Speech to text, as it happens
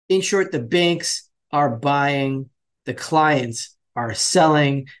In short, the banks are buying, the clients are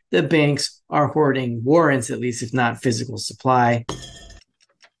selling, the banks are hoarding warrants, at least if not physical supply.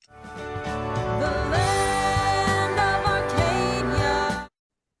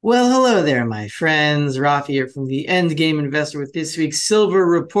 Well, hello there, my friends. Rafi here from the Endgame Investor with this week's Silver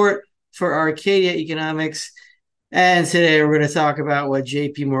Report for Arcadia Economics. And today we're going to talk about what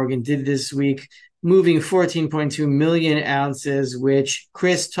JP Morgan did this week, moving 14.2 million ounces, which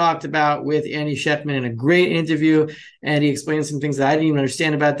Chris talked about with Andy Sheffman in a great interview. And he explained some things that I didn't even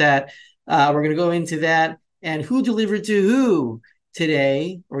understand about that. We're going to go into that and who delivered to who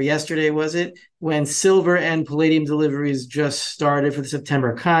today, or yesterday, was it, when silver and palladium deliveries just started for the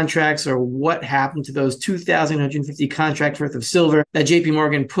September contracts, or what happened to those 2,150 contracts worth of silver that JP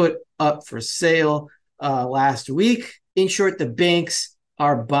Morgan put up for sale last week. In short, the banks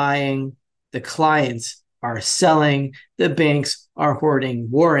are buying, the clients are selling, the banks are hoarding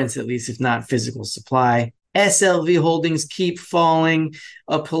warrants, at least if not physical supply. SLV holdings keep falling.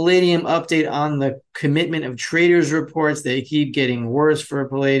 A palladium update on the commitment of traders reports. They keep getting worse for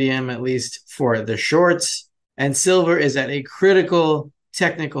palladium, at least for the shorts. And silver is at a critical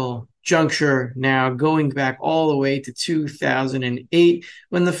technical juncture now, going back all the way to 2008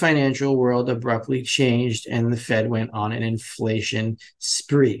 when the financial world abruptly changed and the Fed went on an inflation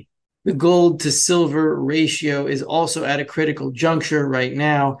spree. The gold to silver ratio is also at a critical juncture right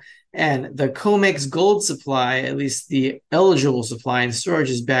now. And the COMEX gold supply, at least the eligible supply and storage,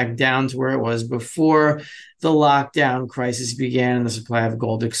 is back down to where it was before the lockdown crisis began and the supply of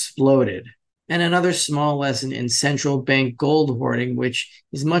gold exploded. And another small lesson in central bank gold hoarding, which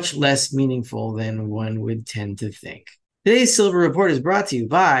is much less meaningful than one would tend to think. Today's Silver Report is brought to you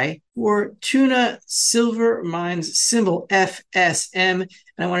by Fortuna Silver Mines, symbol FSM. And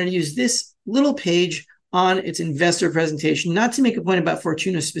I wanted to use this little page on its investor presentation, not to make a point about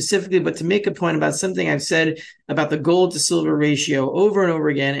Fortuna specifically, but to make a point about something I've said about the gold to silver ratio over and over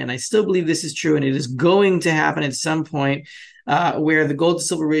again. And I still believe this is true, and it is going to happen at some point where the gold to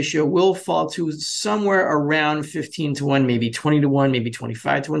silver ratio will fall to somewhere around 15 to 1, maybe 20 to 1, maybe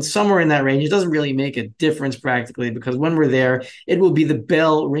 25 to 1, somewhere in that range. It doesn't really make a difference practically, because when we're there, it will be the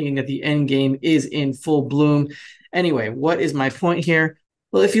bell ringing that the end game is in full bloom. Anyway, what is my point here?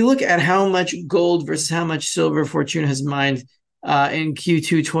 Well, if you look at how much gold versus how much silver Fortuna has mined in Q2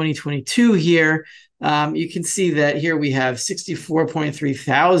 2022 here, you can see that here we have 64.3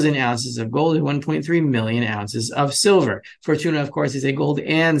 thousand ounces of gold and 1.3 million ounces of silver. Fortuna, of course, is a gold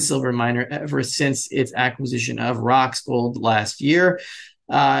and silver miner ever since its acquisition of Rox Gold last year.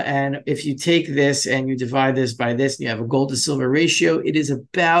 And if you take this and you divide this by this, and you have a gold to silver ratio, it is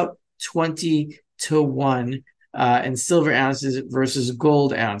about 20 to 1. And silver ounces versus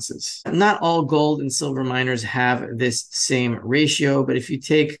gold ounces. Not all gold and silver miners have this same ratio, but if you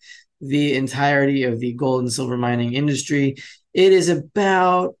take the entirety of the gold and silver mining industry, it is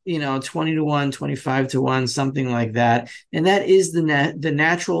about 20 to 1, 25 to 1, something like that. And that is the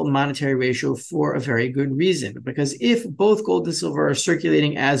natural monetary ratio for a very good reason, because if both gold and silver are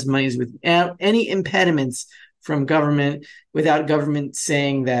circulating as monies without any impediments from government, without government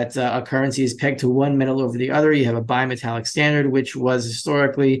saying that a currency is pegged to one metal over the other, you have a bimetallic standard, which was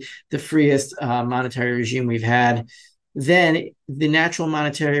historically the freest monetary regime we've had, then the natural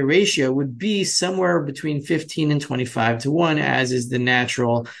monetary ratio would be somewhere between 15 and 25 to 1, as is the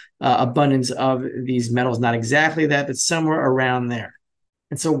natural abundance of these metals. Not exactly that, but somewhere around there.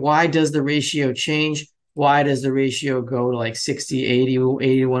 And so why does the ratio change? Why does the ratio go to like 60, 80,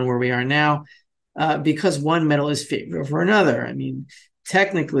 81 where we are now? Because one metal is favored over another. I mean,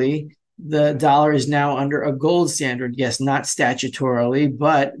 technically, the dollar is now under a gold standard. Yes, not statutorily,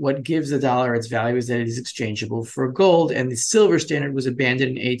 but what gives the dollar its value is that it is exchangeable for gold, and the silver standard was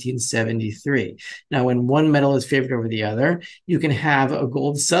abandoned in 1873. Now, when one metal is favored over the other, you can have a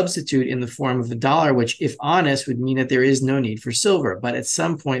gold substitute in the form of the dollar, which, if honest, would mean that there is no need for silver. But at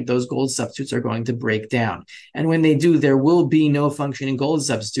some point, those gold substitutes are going to break down. And when they do, there will be no functioning gold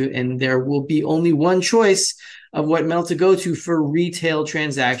substitute, and there will be only one choice of what metal to go to for retail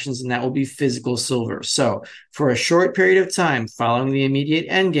transactions, and that will be physical silver. So for a short period of time following the immediate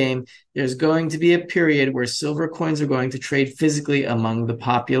end game, there's going to be a period where silver coins are going to trade physically among the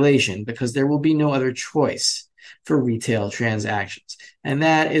population, because there will be no other choice for retail transactions. And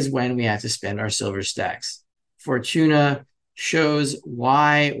that is when we have to spend our silver stacks. Fortuna shows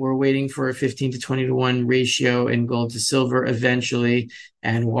why we're waiting for a 15 to 20 to 1 ratio in gold to silver eventually,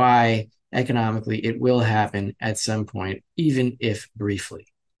 and why economically it will happen at some point, even if briefly.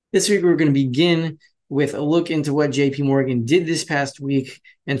 This week, we're going to begin with a look into what JP Morgan did this past week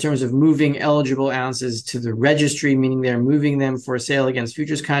in terms of moving eligible ounces to the registry, meaning they're moving them for sale against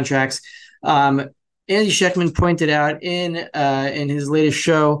futures contracts. Andy Schectman pointed out in his latest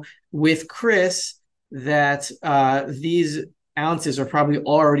show with Chris that these ounces are probably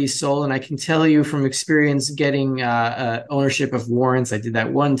already sold. And I can tell you from experience getting ownership of warrants. I did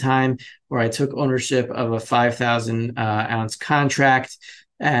that one time where I took ownership of a 5,000 ounce contract,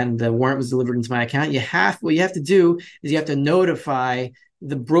 and the warrant was delivered into my account. What you have to do is you have to notify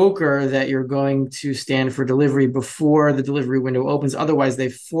the broker that you're going to stand for delivery before the delivery window opens. Otherwise, they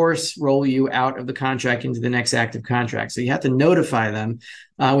force roll you out of the contract into the next active contract. So you have to notify them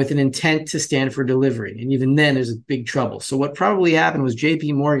with an intent to stand for delivery. And even then, there's a big trouble. So what probably happened was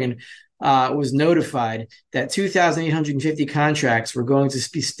JP Morgan was notified that 2,850 contracts were going to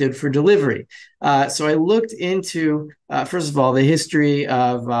be stood for delivery. So I looked into, first of all, the history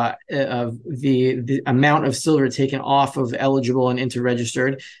of the amount of silver taken off of eligible and into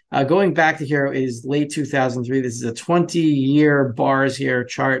registered. Going back to here is late 2003. This is a 20-year bars here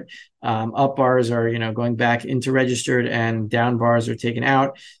chart. Up bars are, going back into registered, and down bars are taken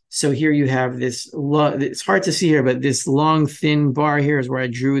out. So here you have this, it's hard to see here, but this long, thin bar here is where I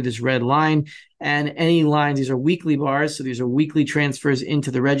drew this red line. And any lines, these are weekly bars. So these are weekly transfers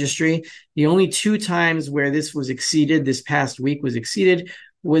into the registry. The only two times where this was exceeded, this past week was exceeded,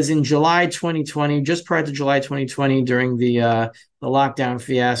 was in July 2020, just prior to July 2020 during the lockdown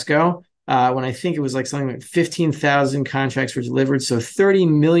fiasco. When I think it was like something like 15,000 contracts were delivered. So 30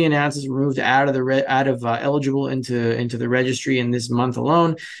 million ounces were moved out of eligible into the registry in this month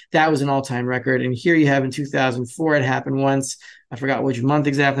alone. That was an all-time record. And here you have in 2004, it happened once. I forgot which month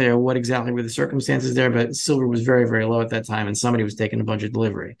exactly or what exactly were the circumstances there, but silver was very, very low at that time, and somebody was taking a bunch of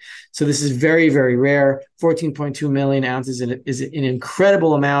delivery. So this is very, very rare. 14.2 million ounces is an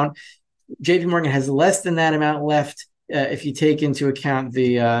incredible amount. JP Morgan has less than that amount left. If you take into account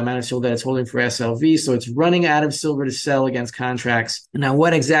the amount of silver that it's holding for SLV. So it's running out of silver to sell against contracts. Now,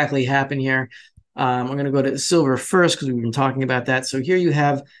 what exactly happened here? I'm going to go to silver first because we've been talking about that. So here you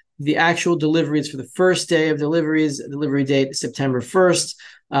have the actual deliveries for the first day of deliveries, delivery date, September 1st.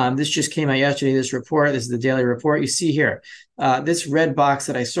 This just came out yesterday, this report. This is the daily report. You see here, this red box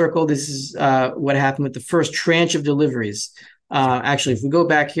that I circled, this is what happened with the first tranche of deliveries. Actually, if we go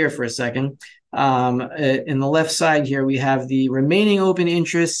back here for a second, in the left side here, we have the remaining open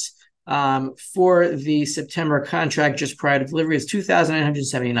interests for the September contract just prior to delivery is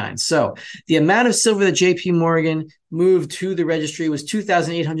 2,979. So the amount of silver that JP Morgan moved to the registry was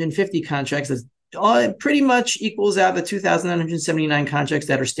 2,850 contracts. That's pretty much equals out the 2,979 contracts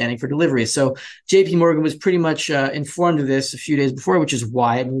that are standing for delivery. So JP Morgan was pretty much informed of this a few days before, which is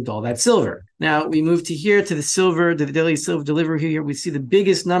why it moved all that silver. Now we move to here to the silver, to the daily silver delivery here. We see the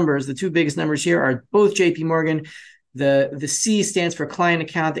biggest numbers, the two biggest numbers here are both JP Morgan. The C stands for client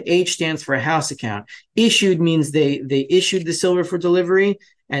account. The H stands for a house account. Issued means they issued the silver for delivery,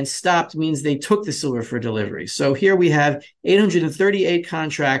 and stopped means they took the silver for delivery. So here we have 838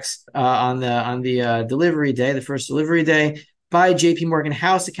 contracts on the delivery day, the first delivery day, by JP Morgan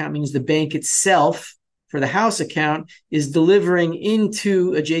house account. Means the bank itself for the house account is delivering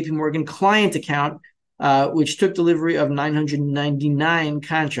into a JP Morgan client account, which took delivery of 999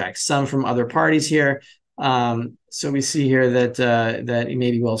 contracts, some from other parties here. So we see here that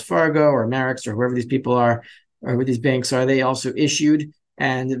maybe Wells Fargo or Marex or whoever these people are, or who these banks are, they also issued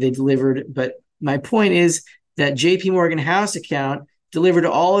and they delivered. But my point is that JP Morgan house account delivered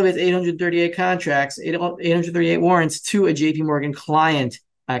all of its 838 contracts, 838 warrants to a JP Morgan client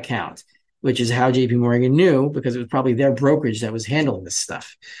account, which is how JP Morgan knew, because it was probably their brokerage that was handling this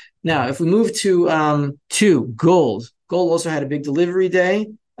stuff. Now, if we move to gold also had a big delivery day.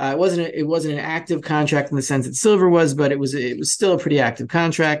 It wasn't an active contract in the sense that silver was, but it was still a pretty active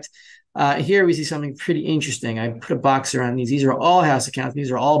contract. Here we see something pretty interesting. I put a box around these. These are all house accounts. These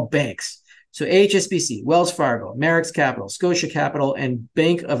are all banks. So HSBC, Wells Fargo, Marex Capital, Scotia Capital, and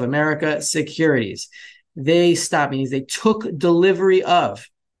Bank of America Securities. They stopped, means they took delivery of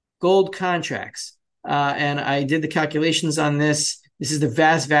gold contracts. And I did the calculations on this. This is the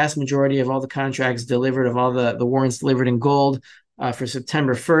vast, vast majority of all the contracts delivered, of all the warrants delivered in gold for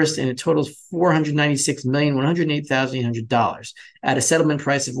September 1st, and it totals $496,108,800 at a settlement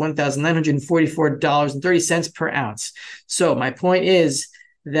price of $1,944.30 per ounce. So my point is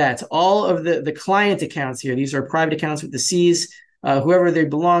that all of the client accounts here, these are private accounts with the C's, whoever they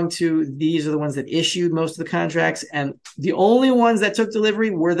belong to, these are the ones that issued most of the contracts. And the only ones that took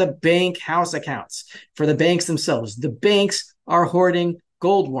delivery were the bank house accounts for the banks themselves. The banks are hoarding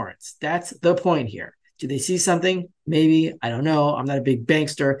gold warrants. That's the point here. Do they see something? Maybe. I don't know. I'm not a big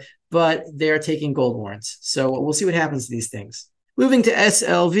bankster, but they're taking gold warrants. So we'll see what happens to these things. Moving to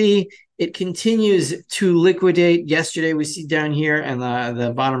SLV, it continues to liquidate. Yesterday, we see down here in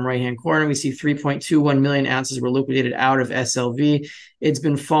the bottom right-hand corner, we see 3.21 million ounces were liquidated out of SLV. It's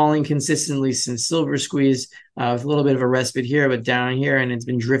been falling consistently since silver squeeze, with a little bit of a respite here, but down here, and it's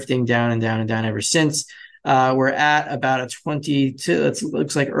been drifting down and down and down ever since. We're at about a 22, it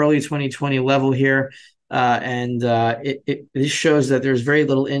looks like early 2020 level here. This shows that there's very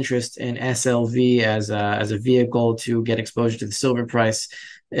little interest in SLV as a vehicle to get exposure to the silver price.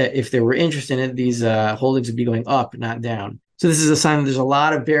 If there were interest in it, these holdings would be going up, not down. So this is a sign that there's a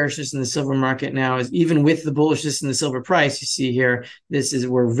lot of bearishness in the silver market now. Is even with the bullishness in the silver price, you see here,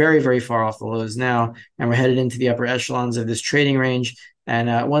 we're very, very far off the lows now, and we're headed into the upper echelons of this trading range.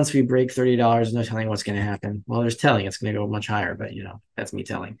 And once we break $30, no telling what's going to happen. Well, there's telling it's going to go much higher, but that's me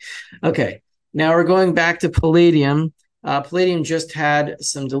telling. Okay. Now we're going back to palladium. Palladium just had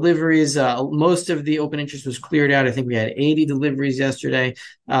some deliveries. Most of the open interest was cleared out. I think we had 80 deliveries yesterday.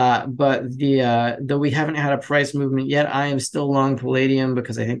 But though we haven't had a price movement yet, I am still long palladium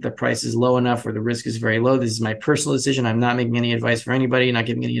because I think the price is low enough where the risk is very low. This is my personal decision. I'm not making any advice for anybody, not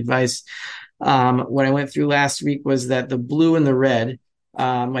giving any advice. What I went through last week was that the blue and the red,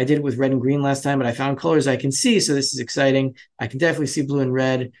 I did it with red and green last time, but I found colors I can see, so this is exciting. I can definitely see blue and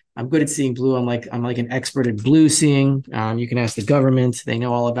red. I'm good at seeing blue. I'm like an expert at blue seeing. You can ask the government; they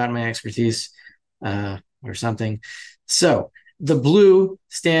know all about my expertise, or something. So the blue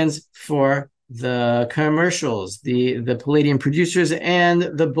stands for the commercials, the palladium producers, and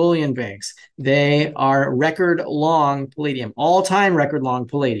the bullion banks. They are record long palladium, all-time record long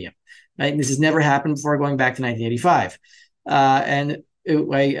palladium. Right? And this has never happened before, going back to 1985.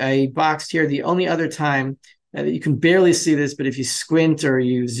 I boxed here the only other time you can barely see this, but if you squint or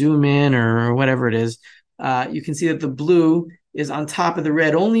you zoom in or whatever it is, you can see that the blue is on top of the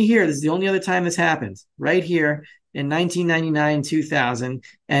red only here. This is the only other time this happened, right here in 1999, 2000.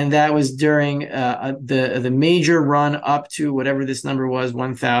 And that was during the major run up to whatever this number was,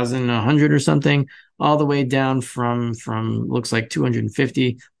 1,100 or something, all the way down from looks like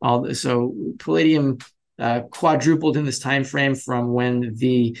 250. So palladium quadrupled in this time frame from when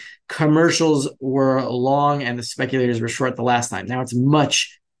the commercials were long and the speculators were short the last time. Now it's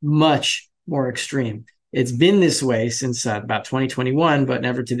much, much more extreme. It's been this way since about 2021, but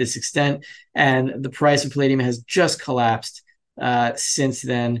never to this extent. And the price of palladium has just collapsed since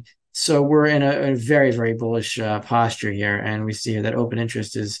then. So we're in a very, very bullish posture here. And we see here that open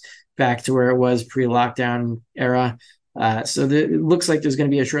interest is back to where it was pre-lockdown era. So it looks like there's going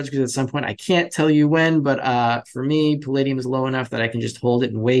to be a short squeeze at some point. I can't tell you when, but for me, palladium is low enough that I can just hold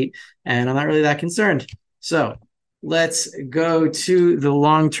it and wait, and I'm not really that concerned. So let's go to the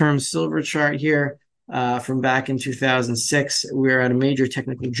long-term silver chart here from back in 2006. We're at a major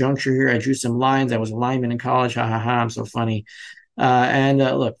technical juncture here. I drew some lines. I was a lineman in college. Ha ha ha! I'm so funny.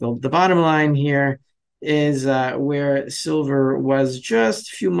 Look, the bottom line here is where silver was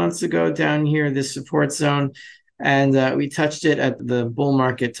just a few months ago down here, this support zone. And we touched it at the bull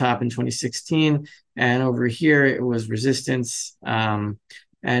market top in 2016. And over here, it was resistance. And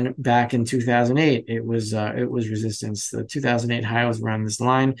back in 2008, it was resistance. The 2008 high was around this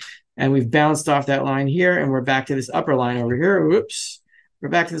line. And we've bounced off that line here. And we're back to this upper line over here. Whoops. We're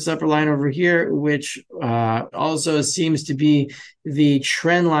back to this upper line over here, which also seems to be the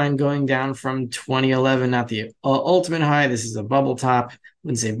trend line going down from 2011, not the ultimate high. This is a bubble top. I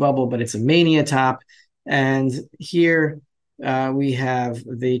wouldn't say bubble, but it's a mania top. And here we have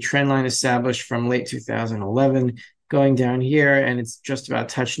the trend line established from late 2011 going down here, and it's just about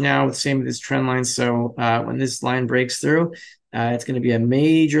touched now. Same with this trend line. So when this line breaks through, it's going to be a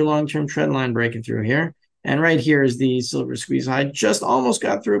major long-term trend line breaking through here. And right here is the silver squeeze high. Just almost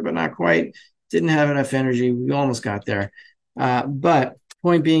got through, but not quite. Didn't have enough energy. We almost got there. But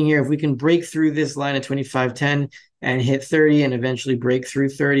point being here, if we can break through this line at 25.10 and hit 30 and eventually break through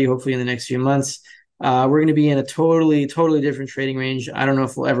 30, hopefully in the next few months, we're going to be in a totally different trading range. I don't know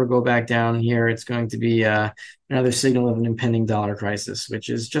if we'll ever go back down here. It's going to be another signal of an impending dollar crisis, which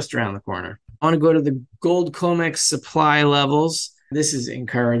is just around the corner. I want to go to the gold COMEX supply levels. This is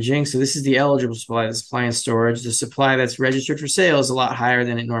encouraging. So this is the eligible supply, the supply and storage. The supply that's registered for sale is a lot higher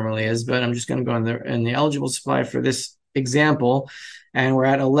than it normally is, but I'm just going to go in the eligible supply for this example. And we're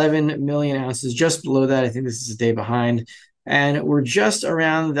at 11 million ounces, just below that. I think this is a day behind. And we're just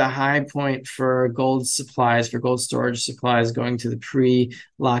around the high point for gold supplies, for gold storage supplies going to the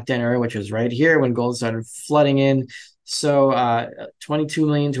pre-lockdown era, which was right here when gold started flooding in. So 22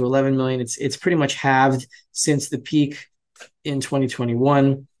 million to 11 million, it's pretty much halved since the peak in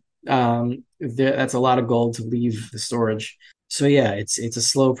 2021. that's a lot of gold to leave the storage. So yeah, it's a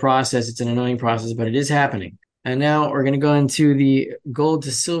slow process. It's an annoying process, but it is happening. And now we're going to go into the gold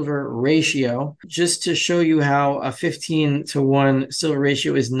to silver ratio, just to show you how a 15 to 1 silver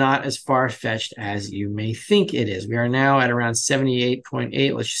ratio is not as far-fetched as you may think it is. We are now at around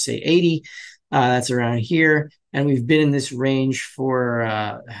 78.8, let's just say 80. That's around here. And we've been in this range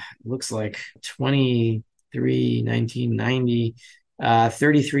for, looks like 1990,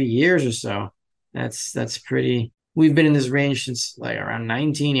 33 years or so. That's pretty. We've been in this range since like around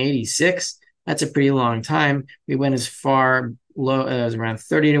 1986. That's a pretty long time. We went as far low as around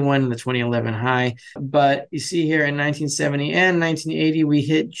 30 to 1 in the 2011 high. But you see here in 1970 and 1980, we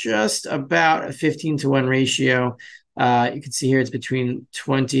hit just about a 15 to 1 ratio. You can see here it's between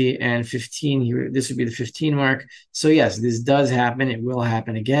 20 and 15 here. This would be the 15 mark. So yes, this does happen. It will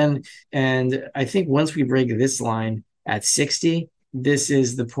happen again. And I think once we break this line at 60, this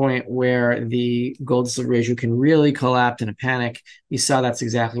is the point where the gold to silver ratio can really collapse in a panic. You saw that's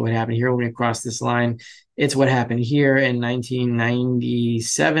exactly what happened here when we crossed this line. It's what happened here in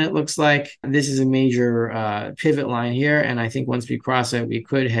 1997, it looks like. This is a major pivot line here, and I think once we cross it, we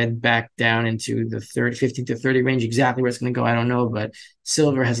could head back down into the 15 to 30 range. Exactly where it's going to go, I don't know, but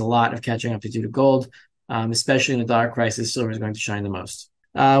silver has a lot of catching up to do to gold, especially in a dollar crisis. Silver is going to shine the most.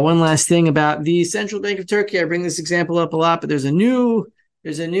 One last thing about the Central Bank of Turkey. I bring this example up a lot, but there's a new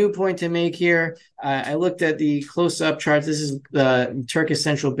point to make here. I looked at the close-up charts. This is the Turkish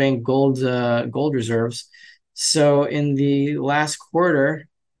Central Bank gold reserves. So in the last quarter,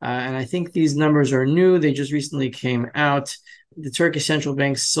 and I think these numbers are new. They just recently came out. The Turkish central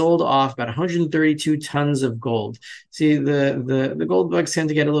bank sold off about 132 tons of gold. See, the gold bugs tend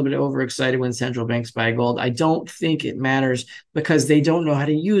to get a little bit overexcited when central banks buy gold. I don't think it matters because they don't know how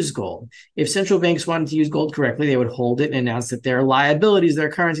to use gold. If central banks wanted to use gold correctly, they would hold it and announce that their liabilities,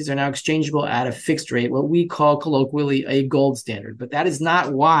 their currencies are now exchangeable at a fixed rate, what we call colloquially a gold standard. But that is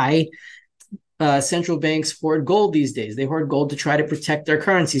not why central banks hoard gold these days. They hoard gold to try to protect their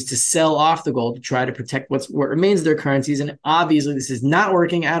currencies, to sell off the gold, to try to protect what remains of their currencies. And obviously, this is not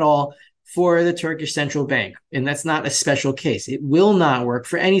working at all for the Turkish central bank. And that's not a special case. It will not work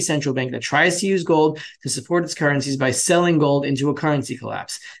for any central bank that tries to use gold to support its currencies by selling gold into a currency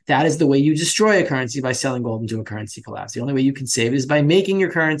collapse. That is the way you destroy a currency, by selling gold into a currency collapse. The only way you can save it is by making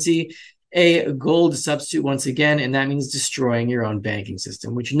your currency a gold substitute once again, and that means destroying your own banking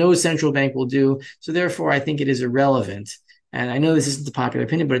system, which no central bank will do. So therefore, I think it is irrelevant. And I know this isn't the popular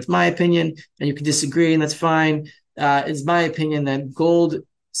opinion, but it's my opinion, and you can disagree, and that's fine. It's my opinion that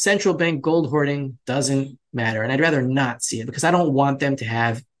central bank gold hoarding doesn't matter, and I'd rather not see it because I don't want them to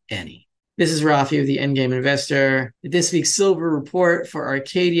have any. This is Rafi of the Endgame Investor. This week's silver report for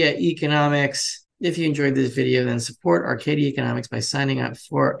Arcadia Economics. If you enjoyed this video, then support Arcadia Economics by signing up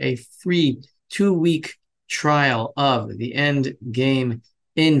for a free 2-week trial of the End Game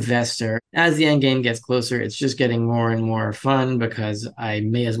Investor. As the end game gets closer, it's just getting more and more fun because I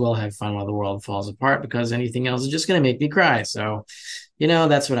may as well have fun while the world falls apart, because anything else is just going to make me cry. So,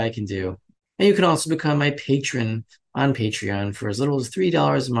 that's what I can do. And you can also become my patron on Patreon for as little as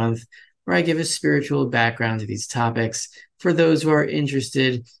 $3 a month, where I give a spiritual background to these topics for those who are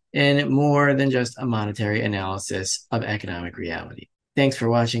interested in more than just a monetary analysis of economic reality. Thanks for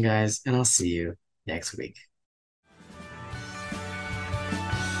watching, guys, and I'll see you next week.